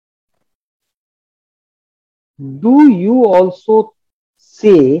Do you also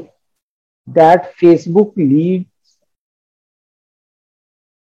say that Facebook leads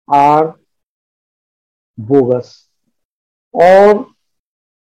are bogus, or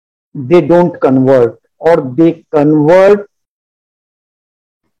they don't convert, or they convert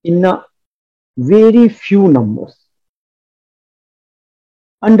in a very few numbers?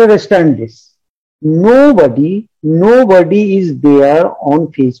 Understand this. Nobody is there on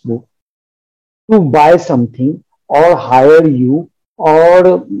Facebook to buy something or hire you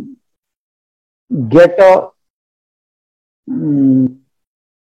or get a mm,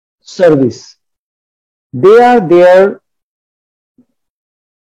 service. They are there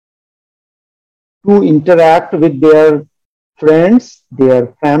to interact with their friends, their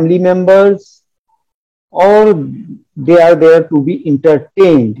family members, or they are there to be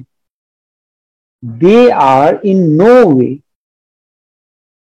entertained. They are in no way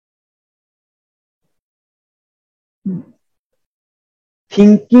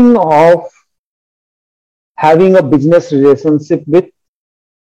thinking of having a business relationship with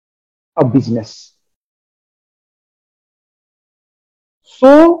a business.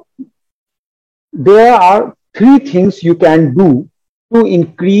 So there are three things you can do to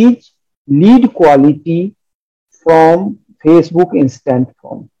increase lead quality from Facebook instant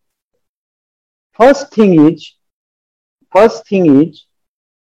form. First thing is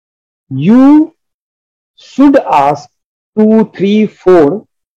you should ask 2, 3, 4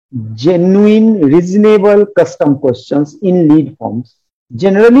 genuine, reasonable custom questions in lead forms.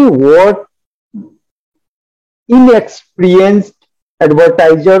 Generally, what inexperienced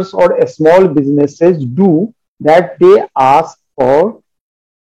advertisers or small businesses do, that they ask for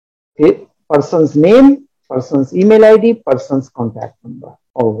a person's name, person's email ID, person's contact number,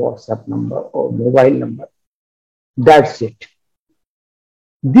 or WhatsApp number, or mobile number. That's it.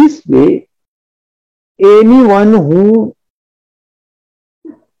 This way, anyone who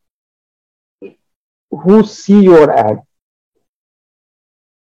see your ad,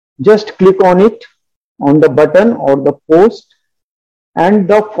 just click on it, on the button or the post, and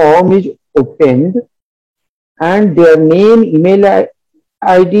the form is opened, and their name, email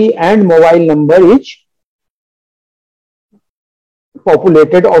ID, and mobile number is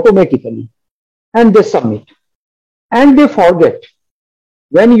populated automatically, and they submit, and they forget.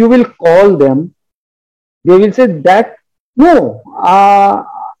 When you will call them, they will say that, no,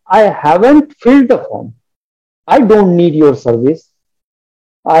 I haven't filled the form. I don't need your service.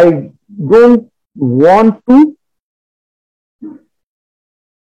 I don't want to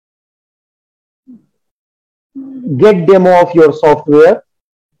get demo of your software,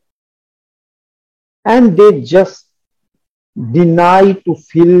 and they just deny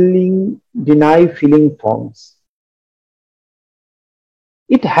filling forms.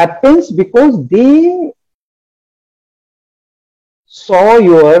 It happens because they saw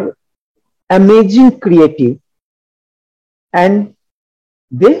your amazing creative and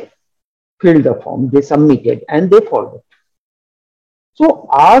they filled the form, they submitted, and they forgot. So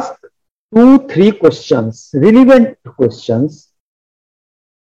ask 2, 3 questions, relevant questions,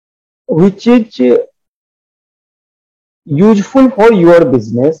 which is useful for your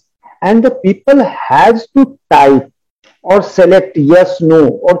business, and the people has to type or select yes, no,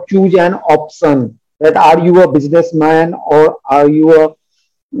 or choose an option, that are you a businessman, or are you a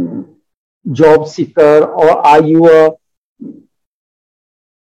job seeker, or are you a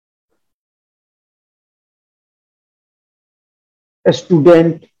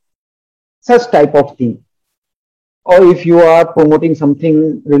student, such type of thing. Or if you are promoting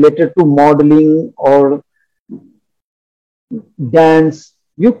something related to modeling or dance,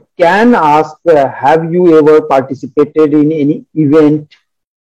 you can ask, have you ever participated in any event?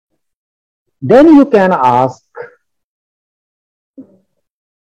 Then you can ask,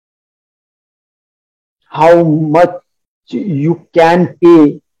 how much you can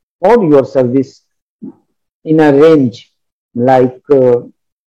pay for your service in a range like 1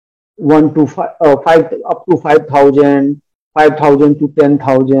 to 5, up to 5,000, 5,000 to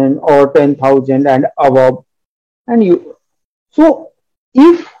 10,000, or 10,000 and above. And you, so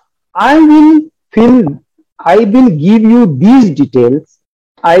if I will give you these details,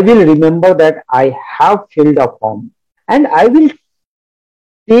 I will remember that I have filled a form, and I will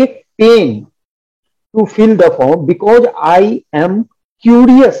take pain to fill the form, because I am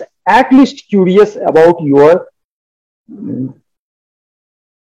curious, at least curious about your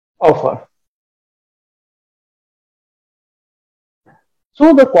offer.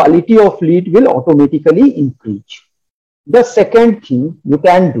 So the quality of lead will automatically increase. The second thing you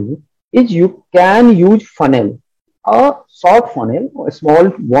can do is you can use funnel, a short funnel, a small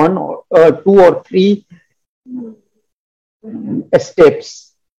 1 or 2 or 3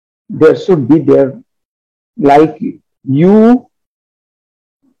 steps there should be there, like you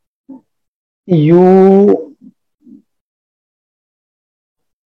you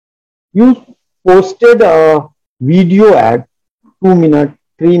you posted a video ad, 2 minute,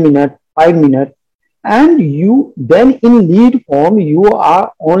 3 minute, 5 minute, and you then in lead form you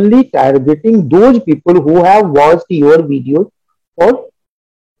are only targeting those people who have watched your videos for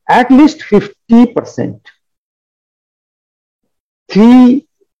at least 50%. Three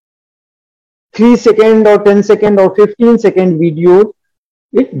 3 second or 10 second or 15-second videos,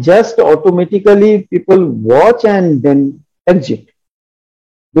 it just automatically people watch and then exit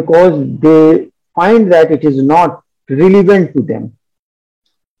because they find that it is not relevant to them.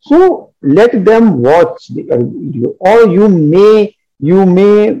 So let them watch the video, or you may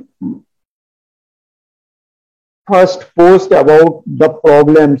first post about the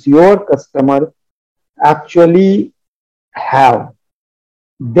problems your customer actually have.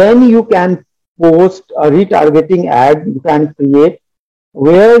 Then you can post a retargeting ad you can create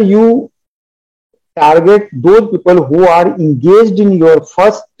where you target those people who are engaged in your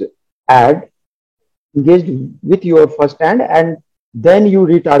first ad, engaged with your first ad, and then you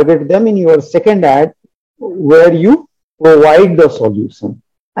retarget them in your second ad where you provide the solution.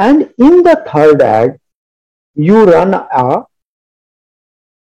 And in the third ad, you run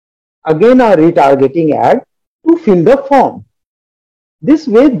again a retargeting ad to fill the form. This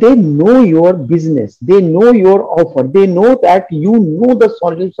way they know your business, they know your offer, they know that you know the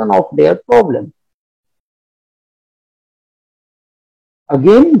solution of their problem.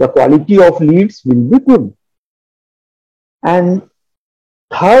 Again, the quality of leads will be good. And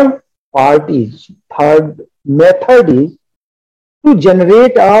third method is to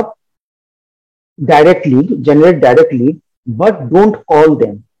generate direct lead, but don't call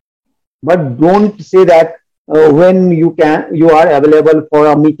them. But don't say that when you are available for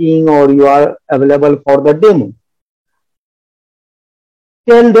a meeting or you are available for the demo.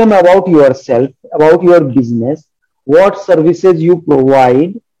 Tell them about yourself, about your business, what services you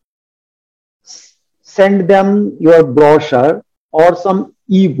provide. Send them your brochure or some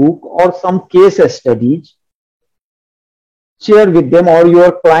ebook or some case studies. Share with them or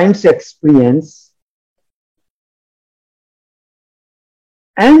your client's experience.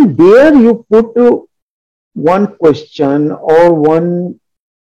 And there you put one question or one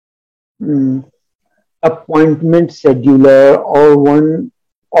appointment scheduler or one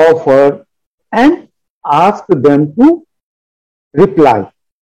offer and ask them to reply.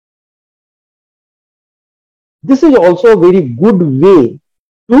 This is also a very good way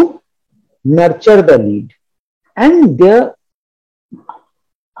to nurture the lead. And there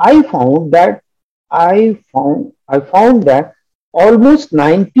I found that almost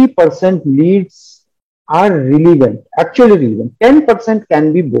 90% leads are relevant, actually relevant. 10%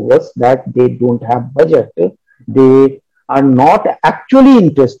 can be bogus, that they don't have budget, they are not actually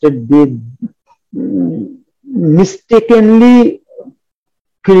interested, they mistakenly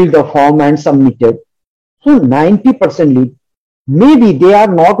filled the form and submitted. So 90% lead, maybe they are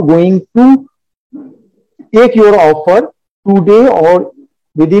not going to take your offer today or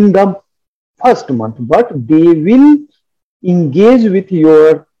within the first month, but they will engage with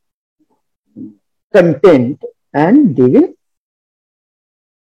your content and they will,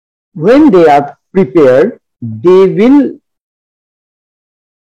 when they are prepared, they will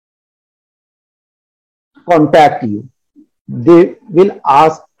contact you. They will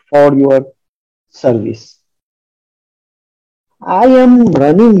ask for your service. I am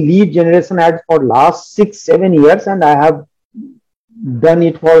running lead generation ads for last 6-7 years and I have done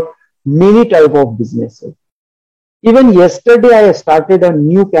it for many type of businesses. Even yesterday I started a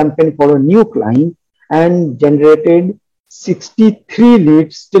new campaign for a new client and generated 63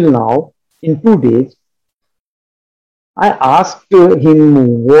 leads till now in 2 days. I asked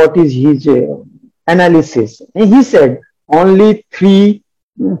him what is his analysis, and he said only 3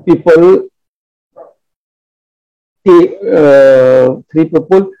 people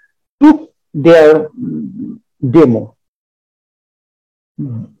took their demo.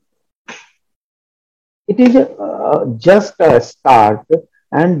 It is just a start,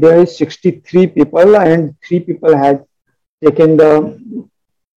 and there is 63 people, and 3 people had taken the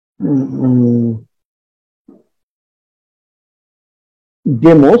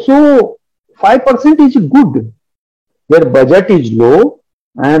demo. So 5% is good. Their budget is low.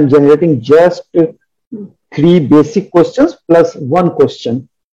 I am generating just 3 basic questions plus 1 question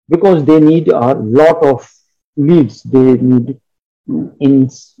because they need a lot of leads. They need in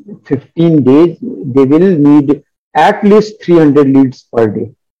 15 days, they will need at least 300 leads per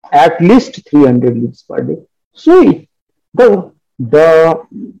day. At least 300 leads per day. So the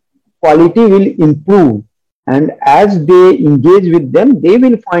quality will improve, and as they engage with them, they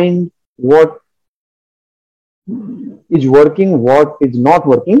will find what is working, what is not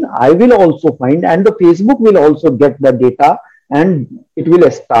working. I will also find, and the Facebook will also get the data, and it will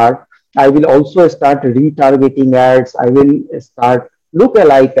start. I will also start retargeting ads. I will start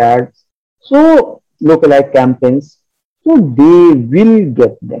lookalike ads. So lookalike campaigns. So they will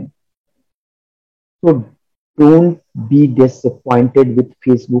get them. So don't be disappointed with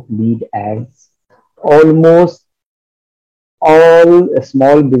Facebook lead ads. Almost all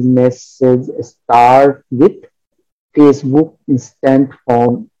small businesses start with Facebook instant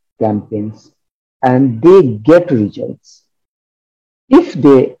phone campaigns, and they get results if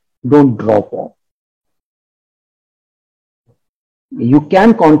they don't drop off. You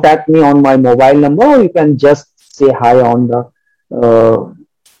can contact me on my mobile number, or you can just say hi on uh,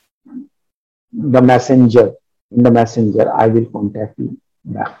 the messenger. In the messenger, I will contact you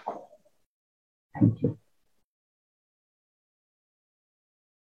back. Thank you.